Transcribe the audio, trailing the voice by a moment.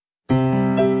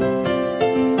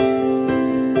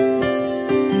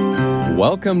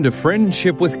Welcome to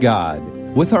Friendship with God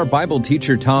with our Bible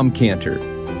teacher, Tom Cantor.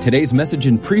 Today's message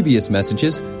and previous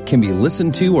messages can be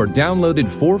listened to or downloaded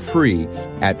for free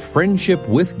at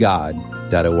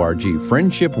friendshipwithgod.org,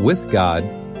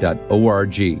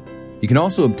 friendshipwithgod.org. You can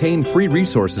also obtain free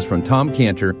resources from Tom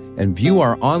Cantor and view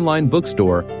our online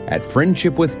bookstore at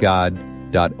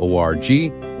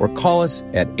friendshipwithgod.org or call us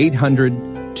at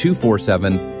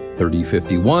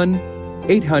 800-247-3051,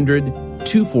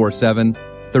 800-247-3051.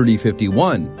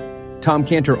 Tom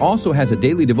Cantor also has a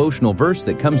daily devotional verse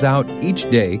that comes out each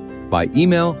day by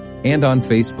email and on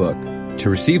Facebook. To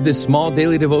receive this small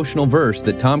daily devotional verse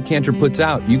that Tom Cantor puts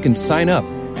out, you can sign up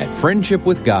at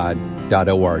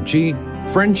friendshipwithgod.org,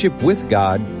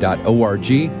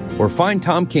 friendshipwithgod.org, or find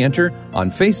Tom Cantor on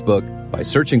Facebook by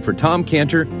searching for Tom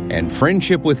Cantor and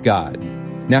Friendship with God.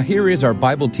 Now here is our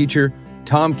Bible teacher,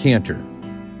 Tom Cantor.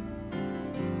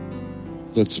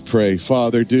 Let's pray.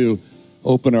 Father, do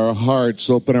open our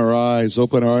hearts, open our eyes,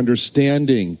 open our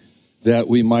understanding, that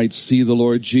we might see the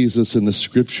Lord Jesus in the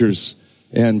Scriptures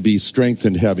and be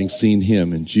strengthened having seen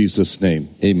Him. In Jesus' name,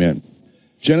 amen.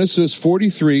 Genesis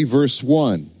 43, verse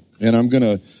 1. And I'm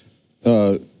going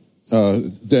to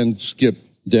then skip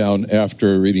down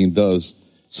after reading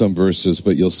some verses,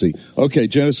 but you'll see. Okay,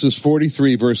 Genesis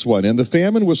 43, verse 1. And the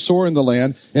famine was sore in the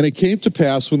land, and it came to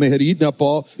pass when they had eaten up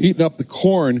the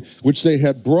corn which they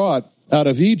had brought out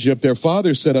of Egypt, their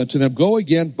father said unto them, Go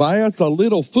again, buy us a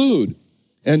little food.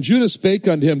 And Judah spake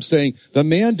unto him, saying, The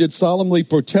man did solemnly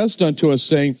protest unto us,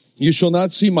 saying, You shall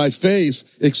not see my face,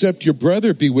 except your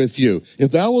brother be with you.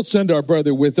 If thou wilt send our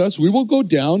brother with us, we will go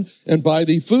down and buy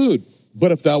thee food.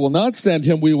 But if thou wilt not send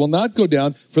him, we will not go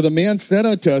down. For the man said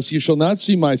unto us, You shall not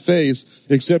see my face,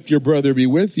 except your brother be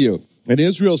with you. And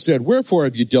Israel said, Wherefore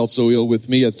have you dealt so ill with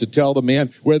me, as to tell the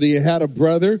man whether he had a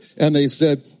brother? And they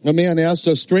said, A man asked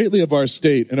us straitly of our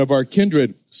state and of our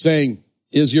kindred, saying,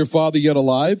 Is your father yet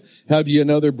alive? Have ye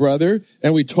another brother?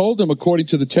 And we told him according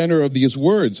to the tenor of these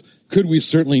words. Could we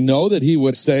certainly know that he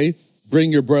would say,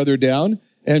 Bring your brother down?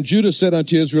 And Judah said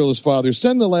unto Israel his father,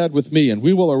 Send the lad with me, and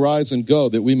we will arise and go,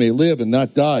 that we may live and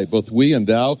not die, both we and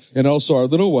thou, and also our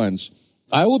little ones.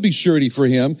 I will be surety for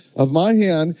him. Of my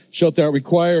hand shalt thou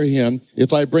require him,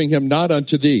 if I bring him not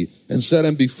unto thee, and set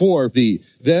him before thee.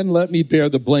 Then let me bear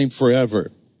the blame forever.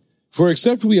 For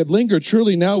except we had lingered,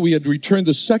 surely now we had returned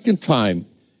the second time.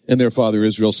 And their father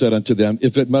Israel said unto them,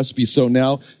 If it must be so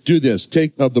now, do this.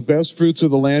 Take of the best fruits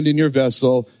of the land in your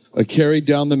vessel, carry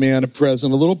down the man a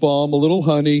present, a little balm, a little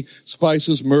honey,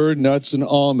 spices, myrrh, nuts, and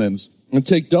almonds. And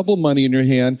take double money in your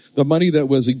hand, the money that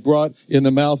was brought in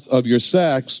the mouth of your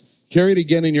sacks. Carry it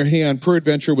again in your hand,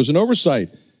 peradventure was an oversight.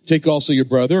 Take also your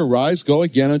brother, arise, go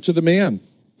again unto the man.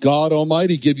 God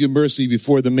Almighty give you mercy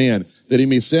before the man, that he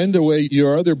may send away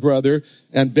your other brother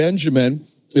and Benjamin.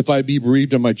 If I be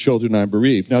bereaved of my children, I am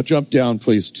bereaved. Now jump down,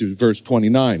 please, to verse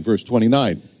 29. Verse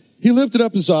 29. He lifted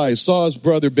up his eyes, saw his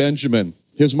brother Benjamin,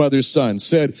 his mother's son,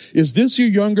 said, Is this your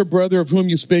younger brother of whom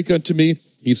you spake unto me?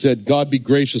 He said, God be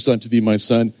gracious unto thee, my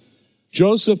son.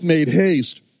 Joseph made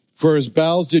haste, for his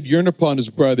bowels did yearn upon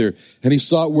his brother, and he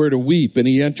sought where to weep, and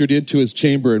he entered into his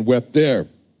chamber and wept there.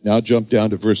 Now jump down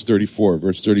to verse 34.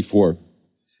 Verse 34.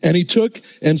 And he took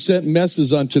and sent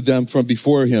messes unto them from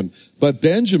before him. But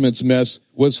Benjamin's mess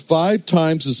was 5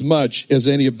 times as much as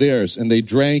any of theirs, and they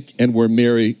drank and were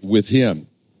merry with him.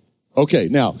 Okay,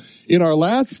 now, in our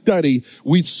last study,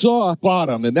 we saw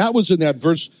bottom, and that was in that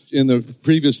verse in the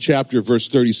previous chapter, verse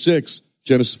 36,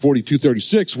 Genesis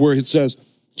 42:36, where it says,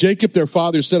 Jacob their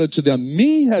father said unto them,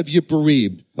 Me have you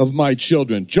bereaved of my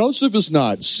children. Joseph is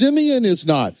not, Simeon is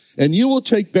not, and you will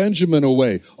take Benjamin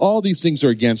away. All these things are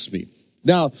against me.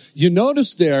 Now, you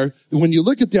notice there, when you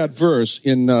look at that verse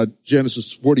in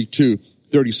Genesis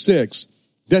 42:36,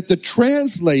 that the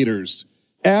translators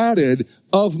added,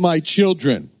 of my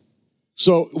children.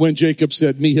 So when Jacob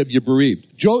said, Me have you bereaved,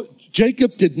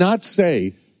 Jacob did not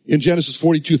say in Genesis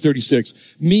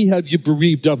 42:36, Me have you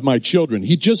bereaved of my children.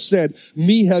 He just said,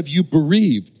 Me have you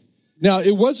bereaved. Now,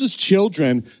 it was his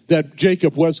children that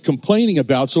Jacob was complaining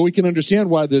about, so we can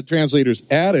understand why the translators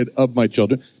added of my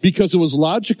children, because it was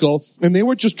logical, and they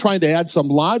were just trying to add some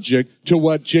logic to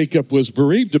what Jacob was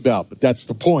bereaved about. But that's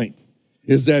the point,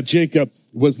 is that Jacob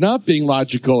was not being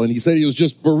logical, and he said he was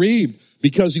just bereaved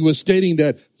because he was stating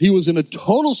that he was in a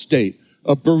total state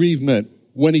of bereavement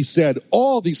when he said,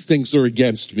 all these things are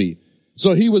against me.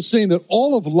 So he was saying that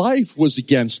all of life was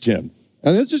against him.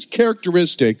 And this is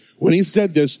characteristic, when he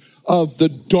said this, of the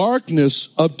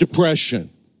darkness of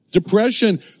depression.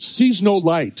 Depression sees no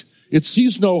light. It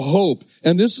sees no hope.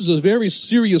 And this is a very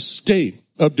serious state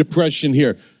of depression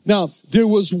here. Now, there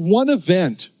was one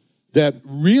event that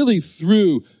really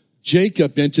threw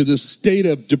Jacob into this state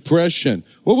of depression.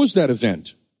 What was that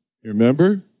event? You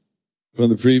remember from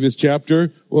the previous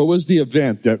chapter? What was the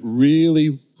event that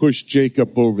really pushed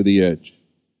Jacob over the edge?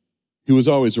 He was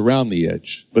always around the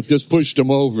edge, but this pushed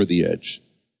him over the edge.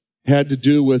 Had to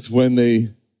do with when they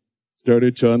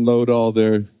started to unload all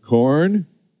their corn.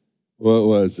 What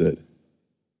was it?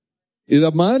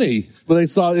 The money. But they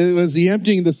saw it was the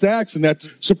emptying the sacks and that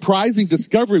surprising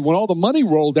discovery when all the money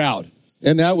rolled out.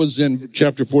 And that was in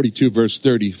chapter 42, verse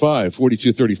 35,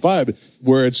 42:35,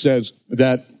 where it says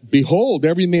that, behold,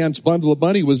 every man's bundle of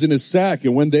money was in his sack.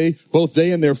 And when both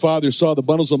they and their father saw the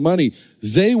bundles of money,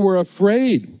 they were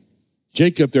afraid.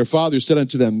 Jacob, their father, said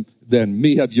unto them, then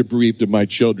me have you bereaved of my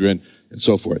children, and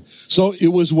so forth. So it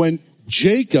was when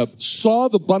Jacob saw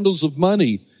the bundles of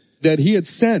money that he had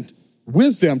sent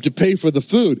with them to pay for the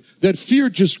food, that fear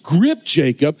just gripped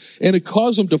Jacob, and it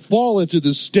caused him to fall into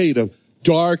this state of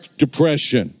dark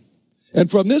depression. And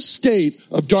from this state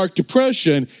of dark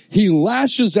depression, he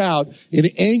lashes out in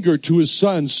anger to his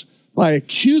sons by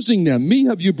accusing them, me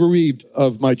have you bereaved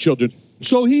of my children.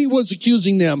 So he was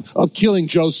accusing them of killing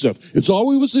Joseph. It's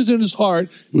always in his heart,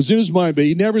 it was in his mind, but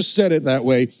he never said it that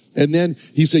way. And then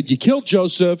he said, you killed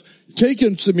Joseph,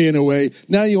 taken Simeon away,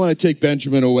 now you want to take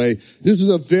Benjamin away. This is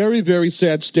a very, very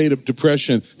sad state of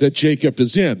depression that Jacob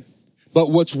is in. But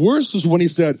what's worse is when he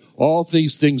said, all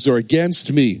these things are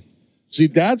against me. See,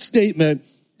 that statement,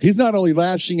 he's not only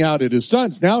lashing out at his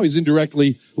sons, now he's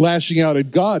indirectly lashing out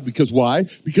at God. Because why?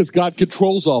 Because God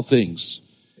controls all things.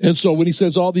 And so when he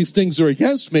says all these things are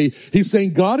against me, he's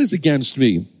saying God is against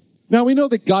me. Now we know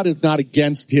that God is not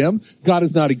against him. God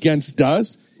is not against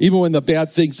us. Even when the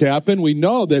bad things happen, we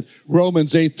know that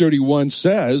Romans 8:31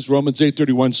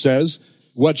 says,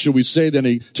 what shall we say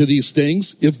then to these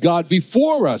things? If God be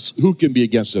for us, who can be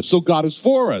against us? So God is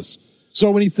for us. So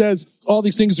when he says all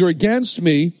these things are against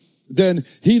me, then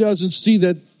he doesn't see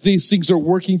that these things are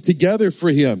working together for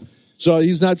him. So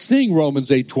he's not seeing Romans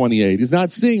 8:28. He's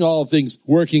not seeing all things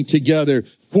working together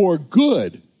for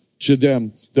good to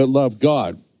them that love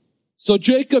God. So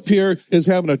Jacob here is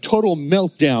having a total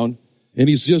meltdown, and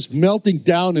he's just melting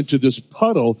down into this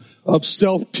puddle of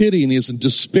self-pity, and he's in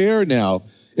despair now.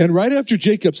 And right after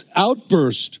Jacob's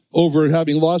outburst over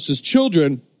having lost his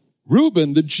children,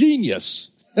 Reuben, the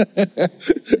genius,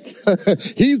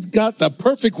 he's got the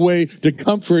perfect way to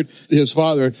comfort his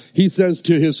father. He says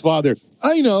to his father,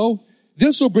 I know,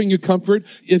 this will bring you comfort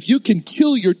if you can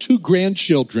kill your 2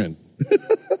 grandchildren.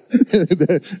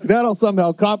 That'll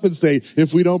somehow compensate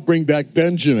if we don't bring back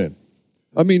Benjamin.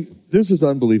 I mean, this is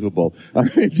unbelievable.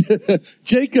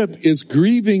 Jacob is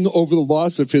grieving over the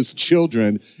loss of his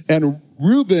children, and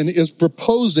Reuben is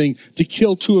proposing to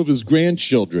kill 2 of his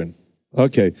grandchildren.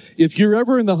 Okay, if you're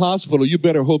ever in the hospital, you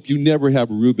better hope you never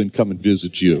have Reuben come and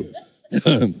visit you.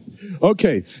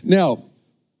 Okay, now,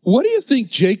 what do you think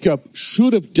Jacob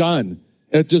should have done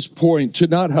at this point to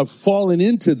not have fallen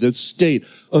into this state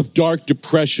of dark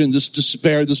depression, this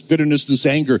despair, this bitterness, this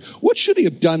anger? What should he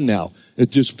have done now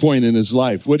at this point in his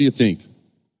life? What do you think?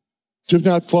 To have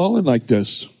not fallen like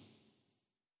this.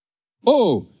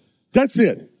 Oh, that's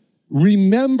it.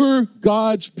 Remember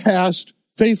God's past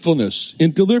faithfulness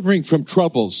in delivering from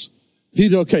troubles.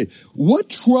 What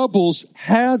troubles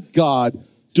had God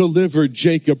delivered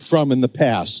Jacob from in the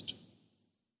past?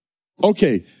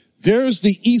 Okay, there's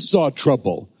the Esau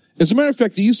trouble. As a matter of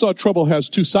fact, the Esau trouble has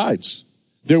 2 sides.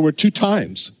 There were 2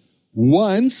 times.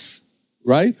 Once,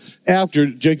 right, after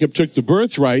Jacob took the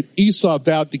birthright, Esau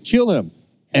vowed to kill him,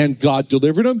 and God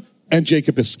delivered him, and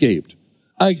Jacob escaped.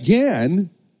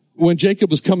 Again, when Jacob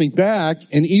was coming back,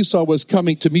 and Esau was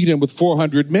coming to meet him with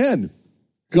 400 men,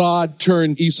 God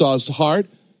turned Esau's heart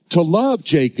to love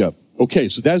Jacob. Okay,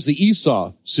 so that's the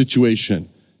Esau situation.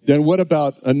 Then what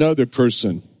about another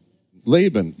person?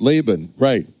 Laban,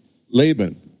 right.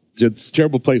 Laban. It's a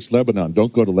terrible place, Lebanon.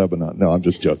 Don't go to Lebanon. No, I'm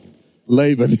just joking.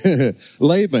 Laban.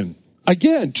 Laban.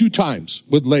 Again, 2 times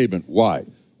with Laban. Why?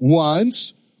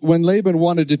 Once, when Laban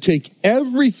wanted to take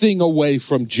everything away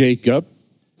from Jacob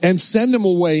and send him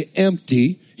away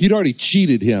empty. He'd already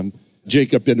cheated him,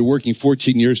 Jacob, into working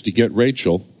 14 years to get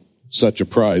Rachel. Such a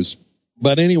prize.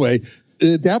 But anyway,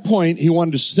 at that point, he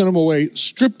wanted to send him away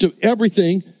stripped of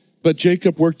everything. But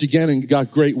Jacob worked again and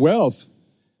got great wealth.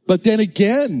 But then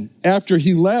again, after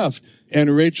he left,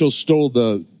 and Rachel stole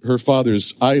her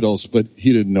father's idols, but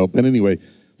he didn't know. But anyway,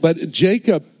 but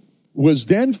Jacob was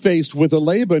then faced with a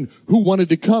Laban who wanted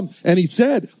to come. And he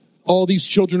said, all these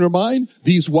children are mine,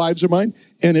 these wives are mine,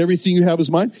 and everything you have is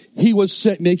mine. He was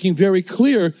making very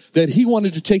clear that he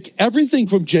wanted to take everything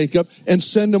from Jacob and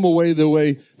send him away the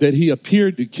way that he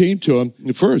came to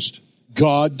him first.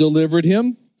 God delivered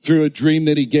him through a dream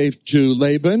that he gave to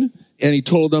Laban, and he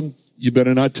told him, you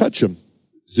better not touch him.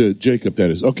 Jacob, that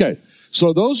is. Okay,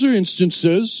 so those are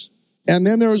instances. And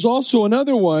then there is also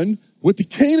another one with the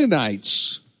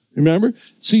Canaanites. Remember?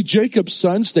 See, Jacob's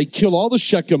sons, they kill all the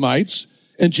Shechemites.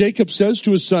 And Jacob says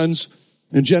to his sons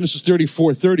in Genesis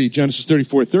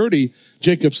 34:30,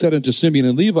 Jacob said unto Simeon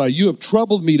and Levi, you have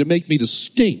troubled me to make me to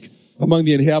stink among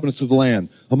the inhabitants of the land,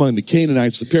 among the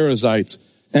Canaanites, the Perizzites.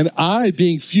 And I,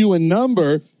 being few in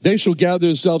number, they shall gather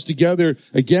themselves together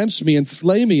against me and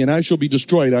slay me, and I shall be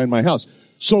destroyed, I and my house.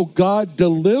 So God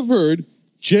delivered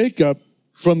Jacob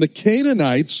from the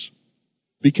Canaanites,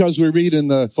 because we read in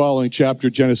the following chapter,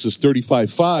 Genesis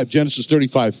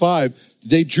 35:5,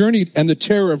 they journeyed, and the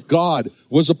terror of God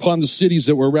was upon the cities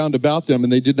that were round about them,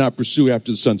 and they did not pursue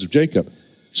after the sons of Jacob.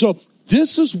 So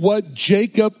this is what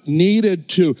Jacob needed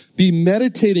to be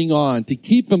meditating on to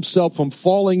keep himself from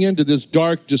falling into this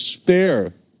dark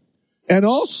despair. And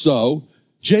also,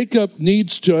 Jacob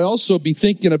needs to also be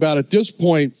thinking about at this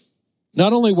point,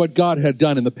 not only what God had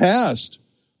done in the past,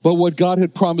 but what God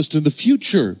had promised in the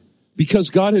future. Because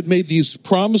God had made these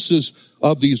promises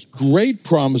of these great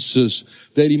promises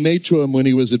that he made to him when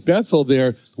he was at Bethel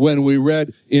there, when we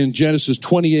read in Genesis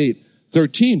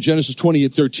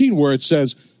 28:13, where it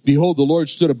says, behold, the Lord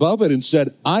stood above it and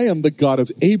said, I am the God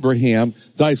of Abraham,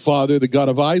 thy father, the God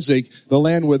of Isaac, the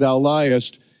land where thou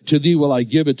liest, to thee will I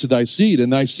give it to thy seed,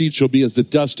 and thy seed shall be as the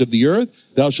dust of the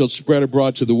earth. Thou shalt spread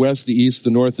abroad to the west, the east,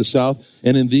 the north, the south,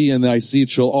 and in thee and thy seed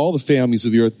shall all the families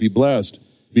of the earth be blessed.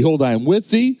 Behold, I am with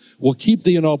thee, will keep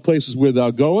thee in all places where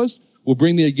thou goest, will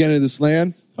bring thee again into this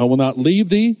land. I will not leave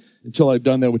thee until I've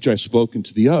done that which I've spoken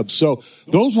to thee of. So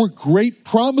those were great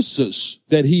promises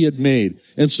that he had made.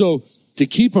 And so to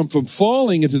keep him from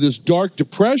falling into this dark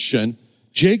depression,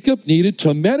 Jacob needed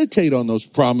to meditate on those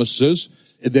promises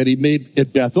that he made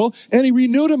at Bethel, and he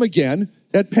renewed them again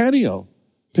at Peniel.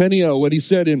 Peniel, what he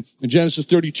said in Genesis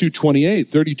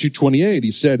 32:28,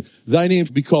 he said, thy name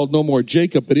be called no more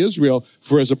Jacob, but Israel,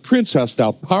 for as a prince hast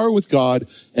thou power with God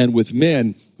and with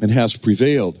men, and hast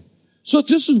prevailed. So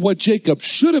this is what Jacob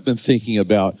should have been thinking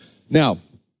about. Now,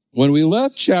 when we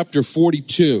left chapter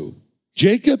 42,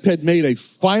 Jacob had made a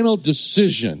final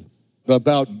decision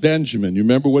about Benjamin. You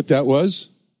remember what that was?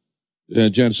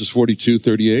 Genesis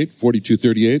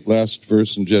 42:38, last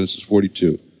verse in Genesis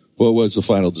 42. What was the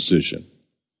final decision?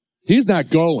 He's not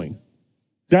going.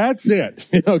 That's it.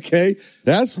 Okay?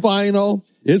 That's final.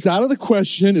 It's out of the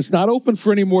question. It's not open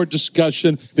for any more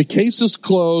discussion. The case is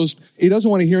closed. He doesn't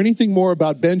want to hear anything more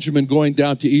about Benjamin going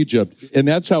down to Egypt. And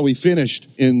that's how we finished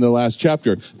in the last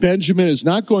chapter. Benjamin is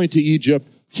not going to Egypt,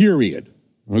 period.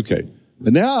 Okay.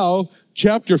 But now,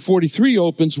 chapter 43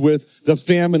 opens with the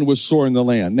famine was sore in the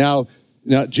land. Now,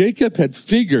 Jacob had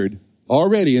figured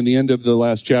already in the end of the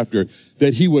last chapter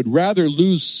that he would rather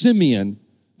lose Simeon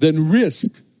than risk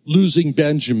losing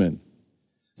Benjamin.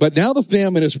 But now the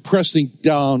famine is pressing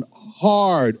down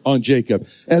hard on Jacob.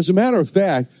 As a matter of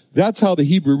fact, that's how the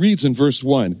Hebrew reads in verse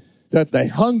 1, that the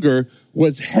hunger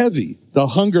was heavy. The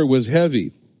hunger was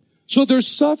heavy. So they're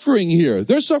suffering here.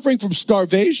 They're suffering from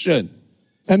starvation.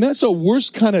 And that's a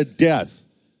worst kind of death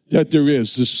that there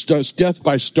is, this death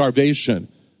by starvation.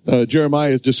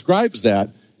 Jeremiah describes that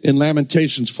in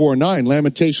Lamentations 4:9.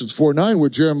 Lamentations 4:9, where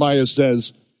Jeremiah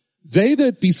says, they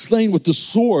that be slain with the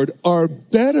sword are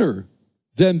better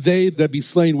than they that be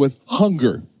slain with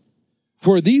hunger.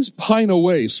 For these pine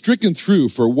away, stricken through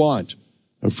for want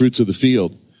of fruits of the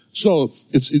field. So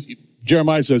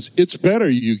Jeremiah says, it's better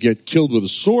you get killed with a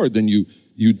sword than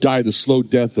you die the slow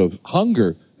death of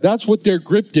hunger. That's what they're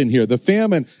gripped in here. The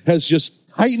famine has just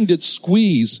tightened its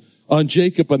squeeze on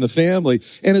Jacob and the family.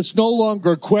 And it's no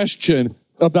longer a question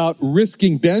about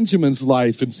risking Benjamin's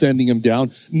life and sending him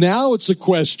down. Now it's a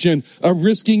question of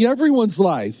risking everyone's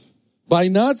life by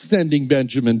not sending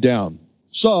Benjamin down.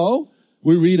 So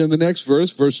we read in the next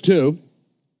verse, verse 2,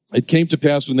 it came to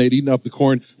pass when they had eaten up the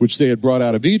corn which they had brought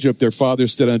out of Egypt, their father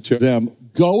said unto them,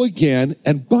 go again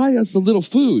and buy us a little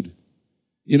food.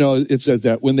 You know, it says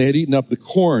that when they had eaten up the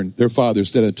corn, their father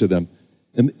said unto them,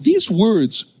 and these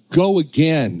words, go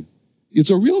again, it's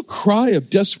a real cry of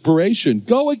desperation.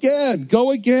 Go again,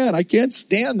 go again. I can't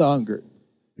stand the hunger.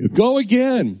 Go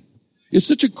again. It's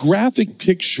such a graphic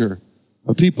picture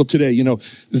of people today. You know,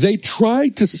 they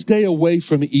tried to stay away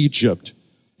from Egypt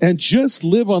and just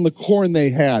live on the corn they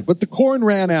had, but the corn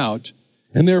ran out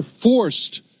and they're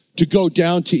forced to go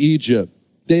down to Egypt.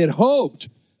 They had hoped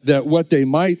that what they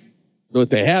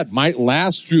had might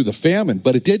last through the famine,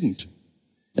 but it didn't.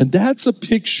 And that's a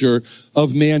picture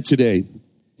of man today.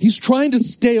 He's trying to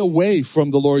stay away from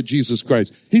the Lord Jesus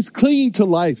Christ. He's clinging to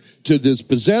life, to his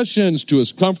possessions, to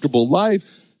his comfortable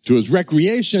life, to his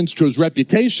recreations, to his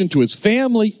reputation, to his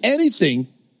family, anything.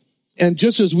 And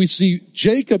just as we see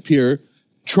Jacob here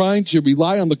trying to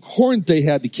rely on the corn they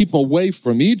had to keep him away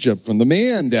from Egypt, from the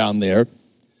man down there.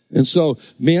 And so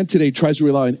man today tries to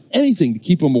rely on anything to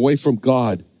keep him away from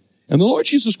God. And the Lord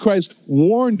Jesus Christ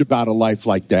warned about a life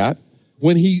like that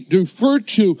when he referred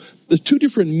to the two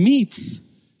different meats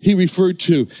he referred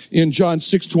to in John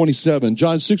 6:27.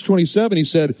 John 6:27, he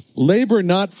said, labor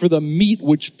not for the meat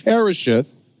which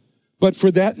perisheth, but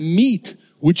for that meat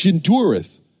which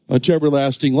endureth unto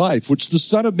everlasting life, which the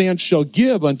Son of Man shall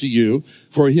give unto you,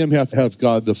 for him hath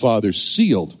God the Father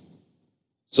sealed.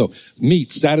 So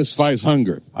meat satisfies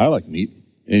hunger. I like meat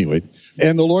anyway.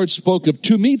 And the Lord spoke of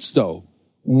two meats though.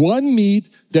 One meat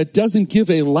that doesn't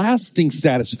give a lasting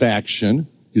satisfaction,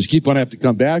 because you keep on having to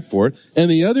come back for it.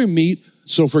 And the other meat,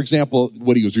 so for example,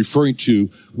 what he was referring to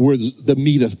were the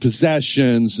meat of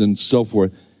possessions and so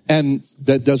forth. And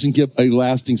that doesn't give a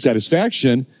lasting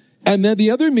satisfaction. And then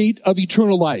the other meat of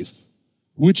eternal life,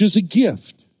 which is a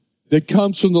gift that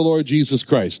comes from the Lord Jesus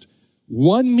Christ.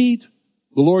 One meat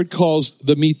the Lord calls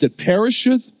the meat that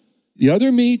perisheth. The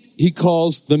other meat he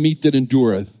calls the meat that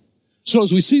endureth. So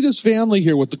as we see this family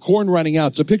here with the corn running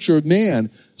out, it's a picture of man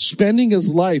spending his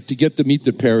life to get the meat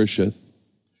that perisheth.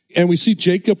 And we see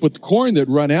Jacob with the corn that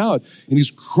run out, and he's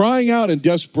crying out in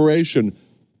desperation,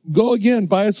 go again,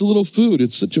 buy us a little food.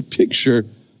 It's such a picture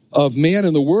of man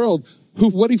in the world, who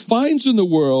what he finds in the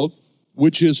world,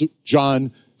 which is 1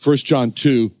 John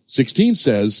 2:16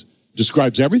 says,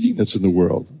 describes everything that's in the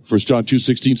world. 1 John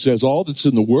 2:16 says all that's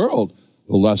in the world,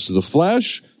 the lust of the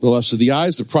flesh, the lust of the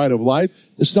eyes, the pride of life,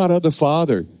 it's not of the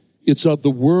Father. It's of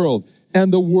the world.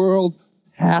 And the world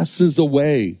passes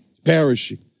away,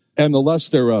 perishing, and the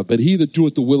lust thereof. But he that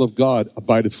doeth the will of God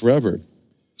abideth forever.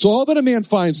 So all that a man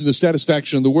finds in the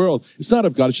satisfaction of the world, it's not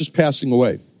of God, it's just passing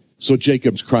away. So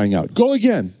Jacob's crying out, go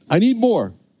again. I need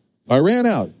more. I ran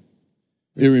out.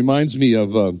 It reminds me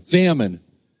of a famine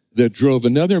that drove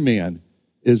another man.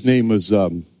 His name was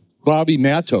Bobby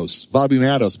Matos. Bobby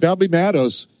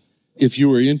Matos, if you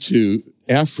were into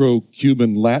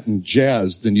Afro-Cuban Latin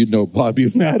jazz, then you'd know Bobby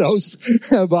Matos.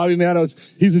 Bobby Matos,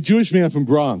 he's a Jewish man from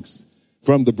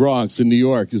the Bronx in New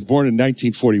York. He was born in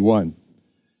 1941.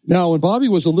 Now, when Bobby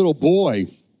was a little boy,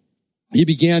 he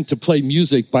began to play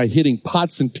music by hitting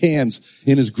pots and pans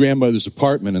in his grandmother's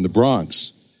apartment in the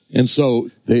Bronx. And so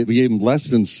they gave him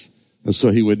lessons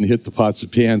so he wouldn't hit the pots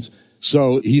and pans.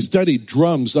 So he studied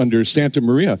drums under Santa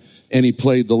Maria, and he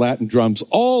played the Latin drums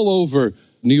all over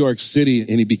New York City,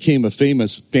 and he became a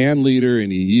famous band leader,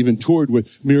 and he even toured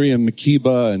with Miriam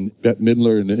Makeba and Bette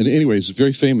Midler, and anyways, a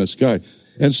very famous guy.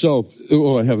 And so,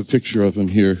 I have a picture of him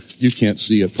here. You can't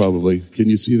see it probably. Can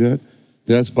you see that?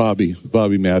 That's Bobby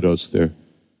Matos there,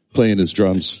 playing his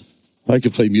drums. I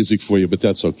could play music for you, but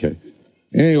that's okay.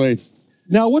 Anyway,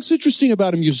 now what's interesting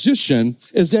about a musician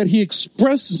is that he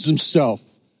expresses himself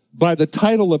by the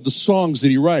title of the songs that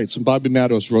he writes, and Bobby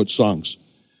Matos wrote songs.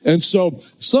 And so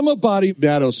some of Bobby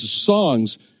Matos'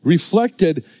 songs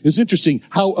reflected, is interesting,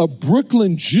 how a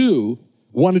Brooklyn Jew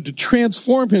wanted to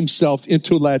transform himself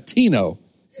into Latino.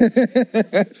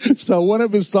 So one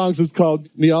of his songs is called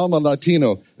Mi Alma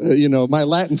Latino, my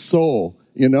Latin soul,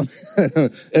 and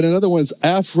another one is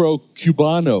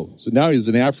Afro-Cubano. So now he's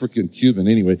an African Cuban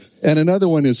anyway. And another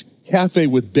one is Cafe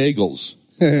with Bagels.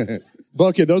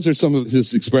 Okay, those are some of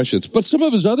his expressions. But some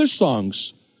of his other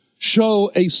songs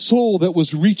show a soul that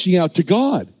was reaching out to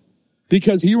God,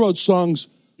 because he wrote songs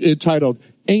entitled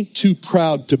Ain't Too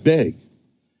Proud to Beg,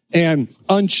 and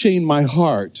Unchain My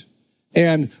Heart,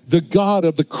 and The God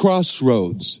of the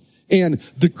Crossroads, and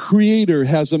The Creator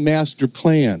Has a Master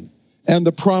Plan, and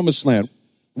The Promised Land.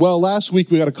 Well, last week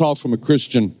we got a call from a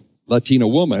Christian Latina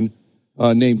woman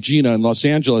named Gina in Los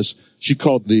Angeles. She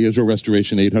called the Israel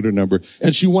Restoration 800 number,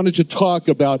 and she wanted to talk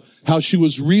about how she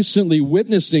was recently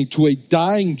witnessing to a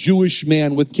dying Jewish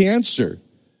man with cancer.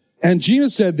 And Gina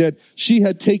said that she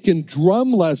had taken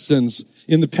drum lessons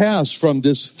in the past from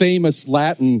this famous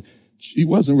Latin, he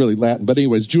wasn't really Latin, but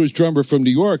anyways, Jewish drummer from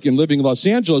New York and living in Los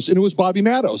Angeles, and it was Bobby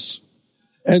Matos.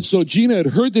 And so Gina had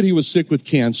heard that he was sick with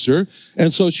cancer,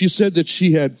 and so she said that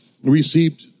she had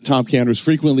received Tom Cantor's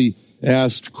frequently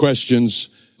asked questions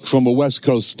from a West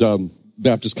Coast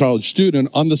Baptist college student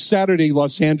on the Saturday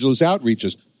Los Angeles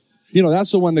outreaches.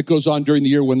 That's the one that goes on during the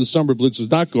year when the summer blitz is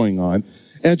not going on.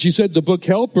 And she said the book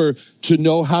helped her to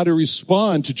know how to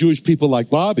respond to Jewish people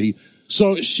like Bobby.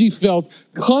 So she felt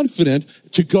confident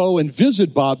to go and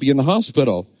visit Bobby in the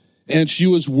hospital. And she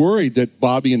was worried that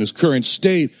Bobby in his current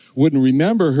state wouldn't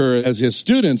remember her as his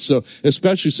student, so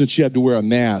especially since she had to wear a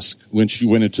mask when she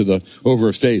went over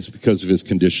her face because of his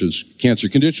cancer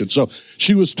condition. So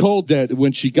she was told that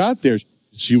when she got there,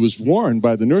 she was warned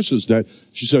by the nurses that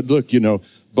she said, look,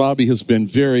 Bobby has been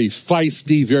very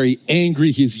feisty, very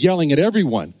angry. He's yelling at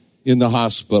everyone in the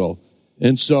hospital.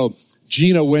 And so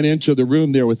Gina went into the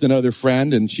room there with another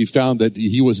friend, and she found that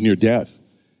he was near death.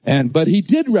 But he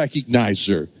did recognize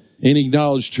her and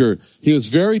acknowledged her. He was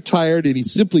very tired, and he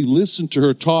simply listened to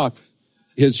her talk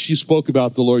as she spoke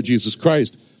about the Lord Jesus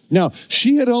Christ. Now,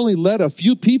 she had only led a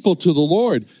few people to the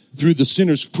Lord through the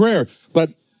sinner's prayer, but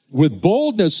with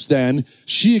boldness then,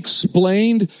 she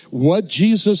explained what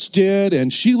Jesus did,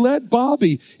 and she led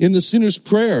Bobby in the sinner's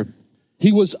prayer.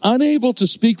 He was unable to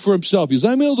speak for himself. He was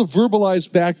unable to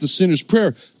verbalize back the sinner's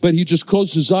prayer, but he just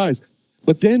closed his eyes.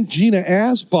 But then Gina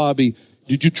asked Bobby,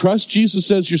 did you trust Jesus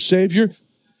as your Savior?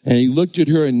 And he looked at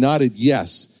her and nodded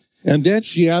yes. And then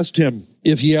she asked him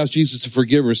if he asked Jesus to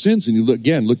forgive her sins, and he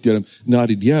looked at him,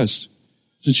 nodded yes.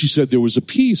 And she said there was a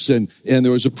peace and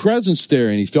there was a presence there,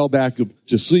 and he fell back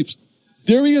to sleep.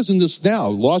 There he is in this now,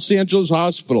 Los Angeles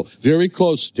Hospital, very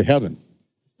close to heaven.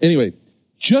 Anyway,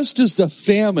 just as the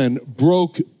famine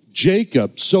broke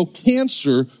Jacob, so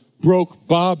cancer broke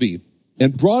Bobby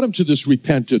and brought him to this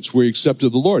repentance where he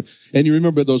accepted the Lord. And you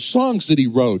remember those songs that he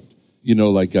wrote,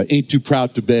 like Ain't Too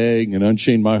Proud to Beg and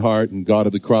Unchain My Heart and God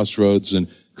of the Crossroads and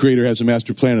Creator Has a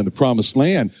Master Plan in the Promised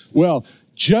Land. Well,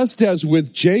 just as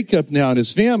with Jacob now in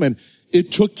his famine,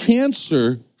 it took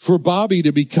cancer for Bobby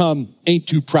to become Ain't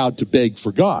Too Proud to Beg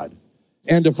for God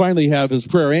and to finally have his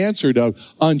prayer answered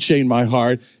of Unchain My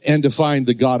Heart and to find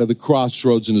the God of the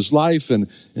Crossroads in his life and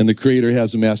the Creator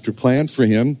has a master plan for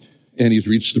him and he's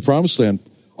reached the Promised Land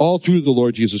all through the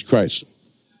Lord Jesus Christ.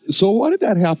 So why did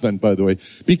that happen, by the way?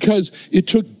 Because it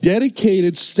took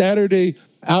dedicated Saturday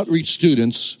outreach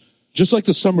students, just like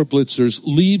the summer blitzers,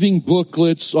 leaving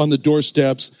booklets on the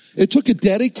doorsteps. It took a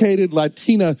dedicated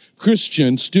Latina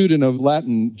Christian student of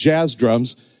Latin jazz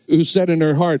drums who said in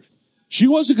her heart, she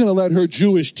wasn't going to let her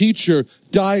Jewish teacher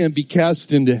die and be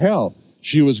cast into hell.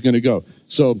 She was going to go.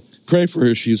 So pray for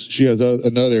her. She has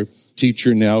another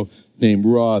teacher now named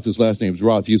Roth. His last name is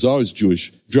Roth. He's always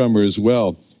Jewish drummer as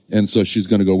well. And so she's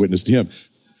going to go witness to him.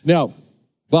 Now,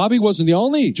 Bobby wasn't the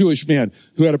only Jewish man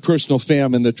who had a personal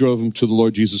famine that drove him to the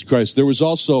Lord Jesus Christ. There was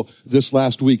also, this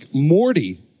last week,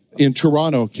 Morty in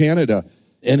Toronto, Canada,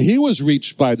 and he was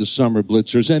reached by the summer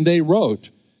blitzers, and they wrote,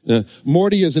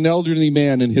 Morty is an elderly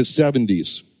man in his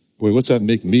 70s. Boy, what's that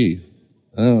make me?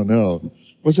 I don't know.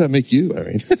 What's that make you,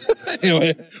 Irene?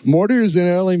 Anyway, Morty is an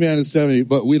elderly man in his 70s,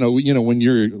 but when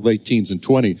you're late teens and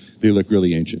 20, they look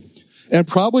really ancient. And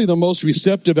probably the most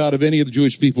receptive out of any of the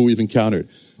Jewish people we've encountered.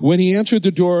 When he entered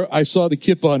the door, I saw the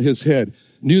kippah on his head,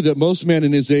 knew that most men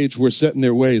in his age were set in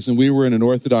their ways, and we were in an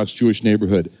Orthodox Jewish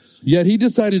neighborhood. Yet he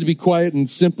decided to be quiet and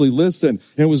simply listen,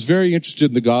 and was very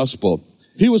interested in the gospel.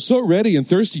 He was so ready and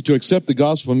thirsty to accept the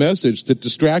gospel message that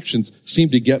distractions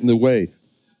seemed to get in the way.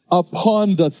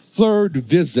 Upon the third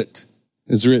visit,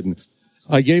 is written,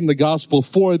 I gave him the gospel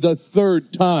for the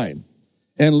third time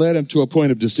and led him to a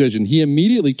point of decision. He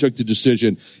immediately took the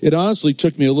decision. It honestly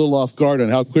took me a little off guard on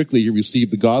how quickly he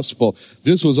received the gospel.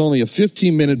 This was only a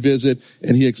 15-minute visit,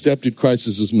 and he accepted Christ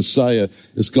as his Messiah,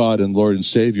 as God and Lord and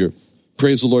Savior.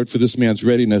 Praise the Lord for this man's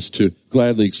readiness to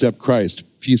gladly accept Christ.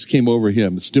 Peace came over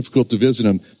him. It's difficult to visit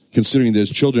him, considering that his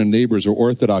children and neighbors are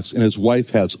Orthodox, and his wife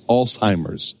has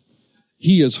Alzheimer's.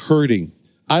 He is hurting.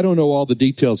 I don't know all the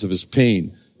details of his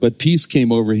pain, but peace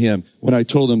came over him when I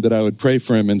told him that I would pray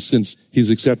for him, and since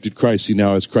he's accepted Christ, he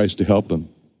now has Christ to help him.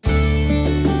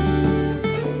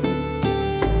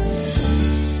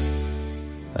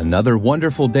 Another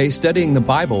wonderful day studying the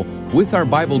Bible with our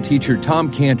Bible teacher,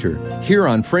 Tom Cantor, here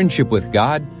on Friendship with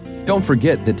God. Don't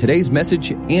forget that today's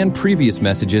message and previous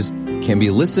messages can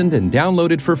be listened and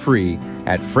downloaded for free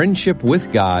at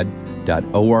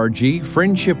friendshipwithgod.org,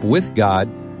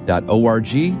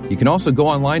 friendshipwithgod.org. You can also go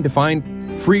online to find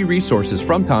free resources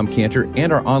from Tom Cantor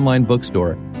and our online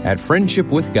bookstore at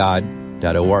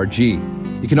friendshipwithgod.org.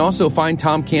 You can also find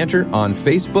Tom Cantor on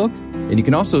Facebook, and you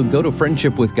can also go to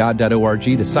friendshipwithgod.org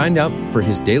to sign up for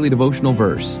his daily devotional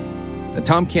verse.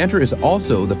 Tom Cantor is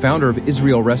also the founder of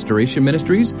Israel Restoration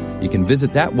Ministries. You can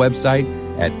visit that website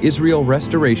at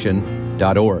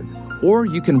israelrestoration.org. Or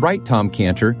you can write Tom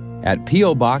Cantor at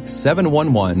P.O. Box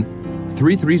 711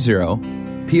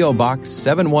 330, P.O. Box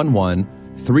 711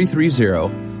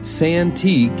 330,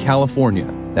 Santee, California.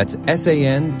 That's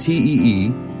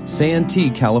Santee, Santee,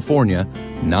 California,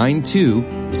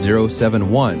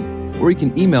 92071. Or you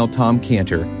can email Tom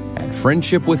Cantor at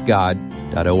friendshipwithgod.org.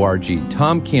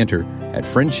 Tom Cantor at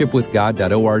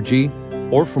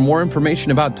friendshipwithgod.org. Or for more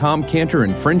information about Tom Cantor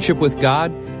and Friendship with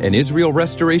God and Israel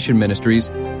Restoration Ministries,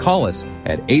 call us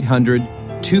at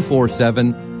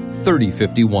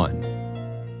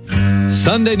 800-247-3051.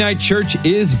 Sunday Night Church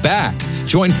is back.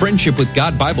 Join Friendship with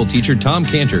God Bible teacher Tom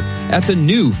Cantor at the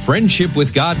new Friendship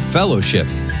with God Fellowship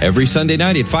every Sunday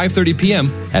night at 5:30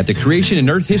 p.m. at the Creation and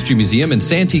Earth History Museum in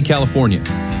Santee, California.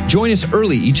 Join us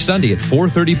early each Sunday at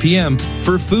 4:30 p.m.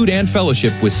 for food and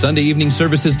fellowship with Sunday evening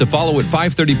services to follow at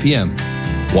 5:30 p.m.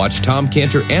 Watch Tom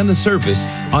Cantor and the service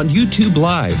on YouTube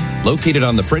Live, located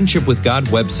on the Friendship with God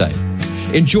website.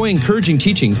 Enjoy encouraging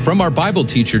teaching from our Bible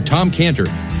teacher, Tom Cantor,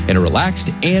 in a relaxed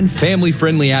and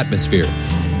family-friendly atmosphere.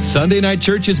 Sunday Night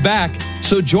Church is back,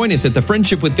 so join us at the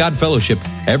Friendship with God Fellowship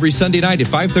every Sunday night at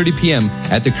 5:30 p.m.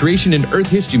 at the Creation and Earth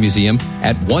History Museum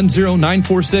at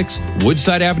 10946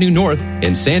 Woodside Avenue North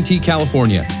in Santee,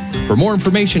 California. For more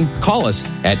information, call us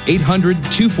at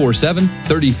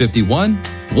 800-247-3051,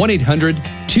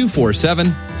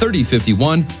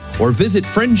 1-800-247-3051, or visit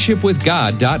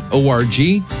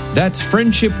friendshipwithgod.org. That's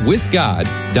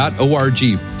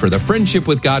friendshipwithgod.org for the Friendship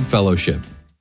with God Fellowship.